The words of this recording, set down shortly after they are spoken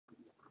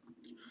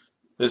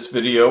This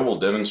video will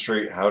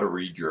demonstrate how to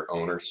read your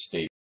owner's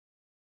statement.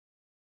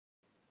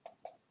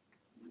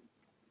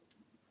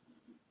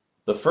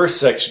 The first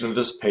section of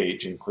this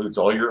page includes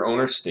all your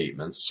owner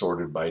statements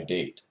sorted by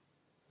date.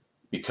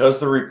 Because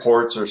the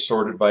reports are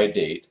sorted by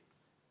date,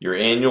 your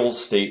annual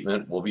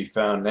statement will be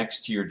found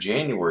next to your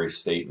January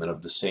statement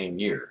of the same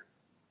year,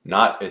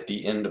 not at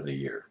the end of the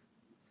year.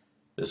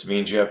 This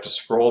means you have to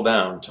scroll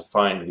down to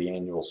find the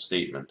annual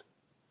statement.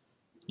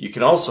 You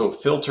can also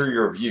filter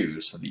your view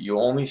so that you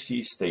only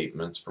see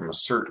statements from a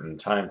certain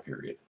time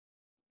period.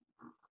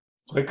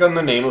 Click on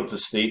the name of the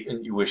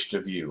statement you wish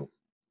to view.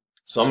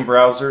 Some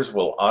browsers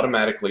will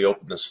automatically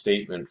open the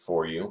statement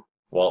for you,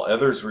 while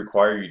others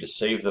require you to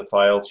save the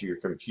file to your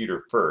computer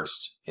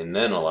first and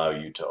then allow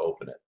you to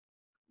open it.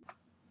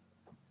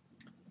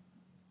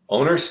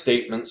 Owner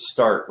statements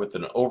start with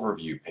an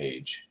overview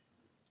page.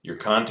 Your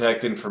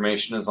contact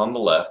information is on the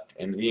left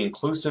and the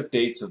inclusive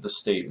dates of the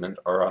statement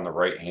are on the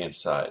right-hand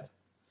side.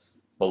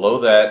 Below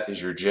that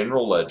is your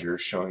general ledger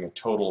showing a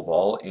total of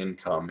all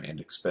income and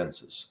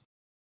expenses.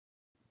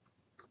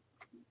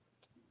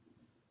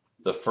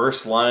 The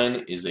first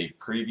line is a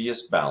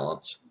previous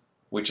balance,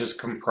 which is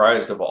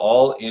comprised of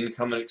all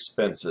income and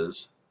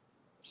expenses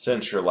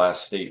since your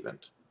last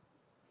statement.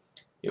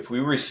 If we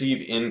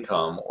receive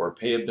income or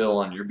pay a bill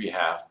on your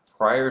behalf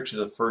prior to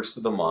the first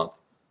of the month,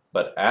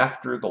 but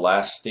after the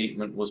last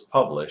statement was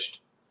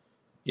published,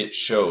 it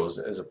shows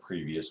as a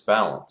previous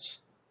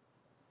balance.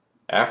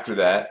 After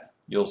that,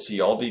 you'll see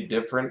all the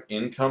different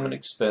income and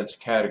expense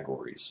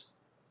categories.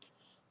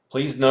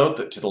 Please note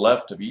that to the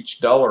left of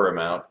each dollar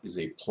amount is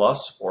a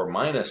plus or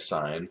minus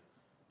sign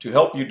to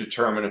help you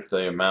determine if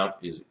the amount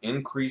is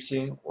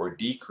increasing or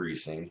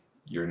decreasing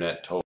your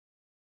net total.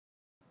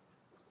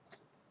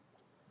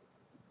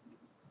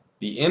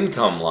 The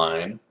income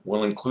line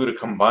will include a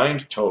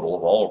combined total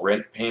of all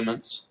rent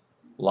payments,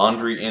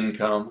 laundry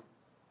income,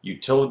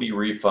 utility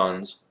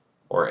refunds,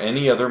 or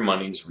any other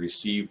monies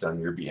received on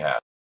your behalf.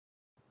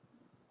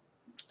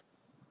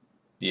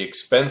 The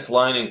expense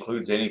line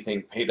includes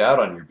anything paid out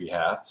on your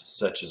behalf,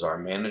 such as our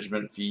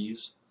management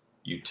fees,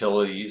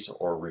 utilities,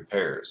 or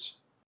repairs.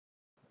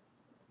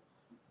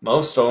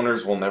 Most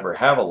owners will never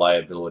have a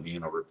liability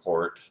in a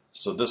report,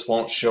 so this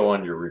won't show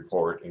on your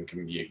report and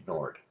can be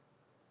ignored.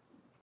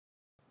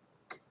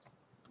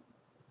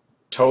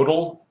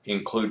 Total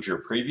includes your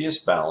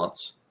previous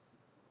balance,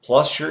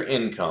 plus your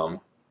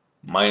income,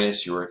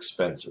 minus your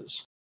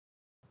expenses.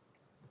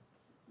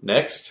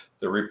 Next,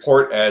 the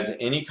report adds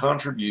any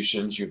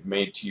contributions you've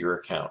made to your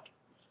account.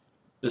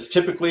 This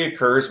typically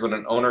occurs when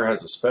an owner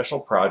has a special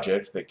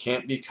project that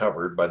can't be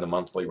covered by the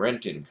monthly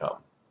rent income.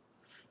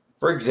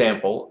 For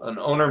example, an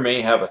owner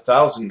may have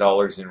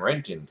 $1,000 in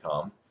rent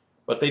income,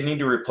 but they need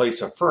to replace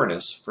a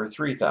furnace for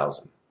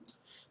 $3,000.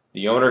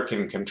 The owner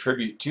can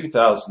contribute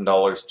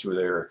 $2,000 to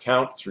their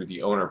account through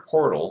the owner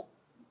portal,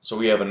 so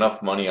we have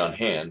enough money on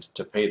hand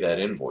to pay that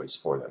invoice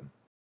for them.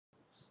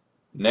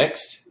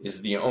 Next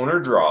is the owner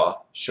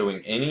draw,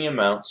 showing any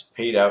amounts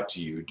paid out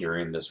to you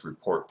during this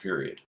report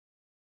period.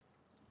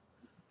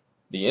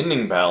 The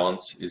ending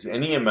balance is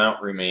any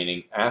amount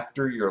remaining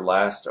after your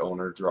last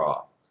owner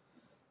draw.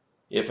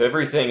 If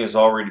everything has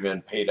already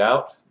been paid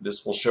out,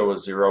 this will show a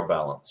zero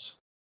balance.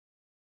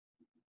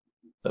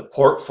 The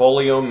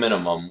portfolio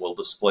minimum will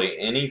display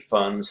any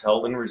funds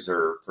held in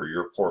reserve for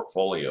your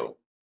portfolio.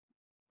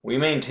 We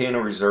maintain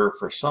a reserve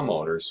for some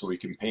owners so we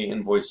can pay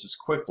invoices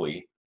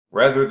quickly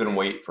rather than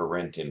wait for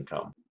rent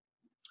income.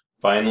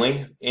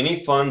 Finally, any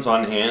funds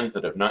on hand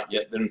that have not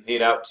yet been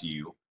paid out to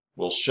you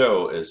will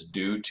show as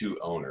due to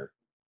owner.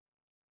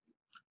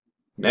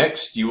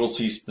 Next, you will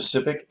see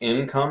specific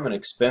income and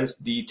expense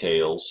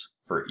details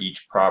for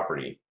each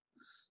property.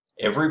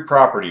 Every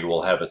property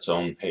will have its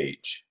own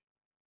page.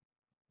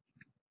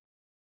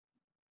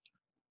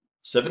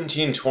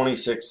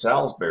 1726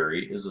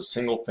 Salisbury is a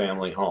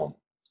single-family home.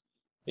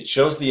 It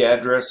shows the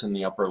address in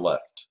the upper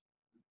left.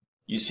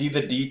 You see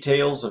the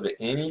details of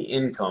any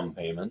income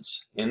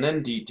payments and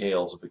then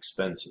details of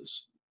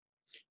expenses.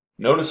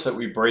 Notice that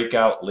we break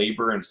out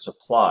labor and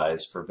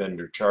supplies for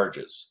vendor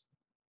charges.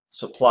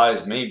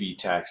 Supplies may be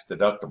tax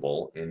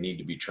deductible and need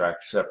to be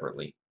tracked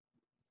separately.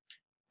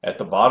 At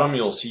the bottom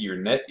you'll see your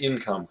net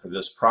income for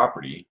this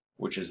property,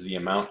 which is the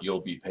amount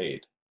you'll be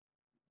paid.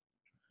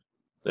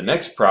 The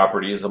next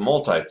property is a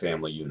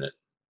multifamily unit,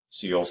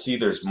 so you'll see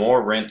there's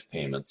more rent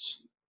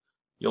payments.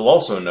 You'll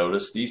also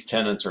notice these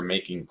tenants are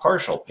making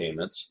partial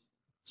payments,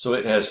 so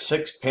it has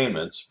 6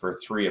 payments for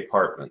 3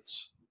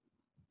 apartments.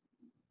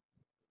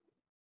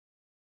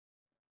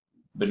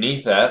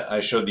 Beneath that, I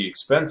show the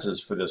expenses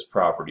for this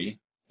property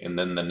and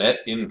then the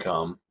net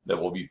income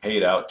that will be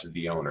paid out to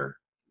the owner.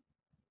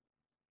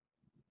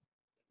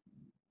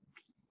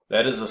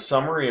 That is a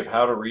summary of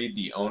how to read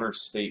the owner's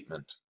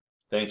statement.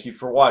 Thank you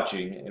for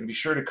watching, and be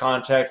sure to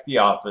contact the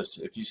office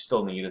if you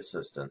still need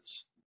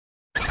assistance.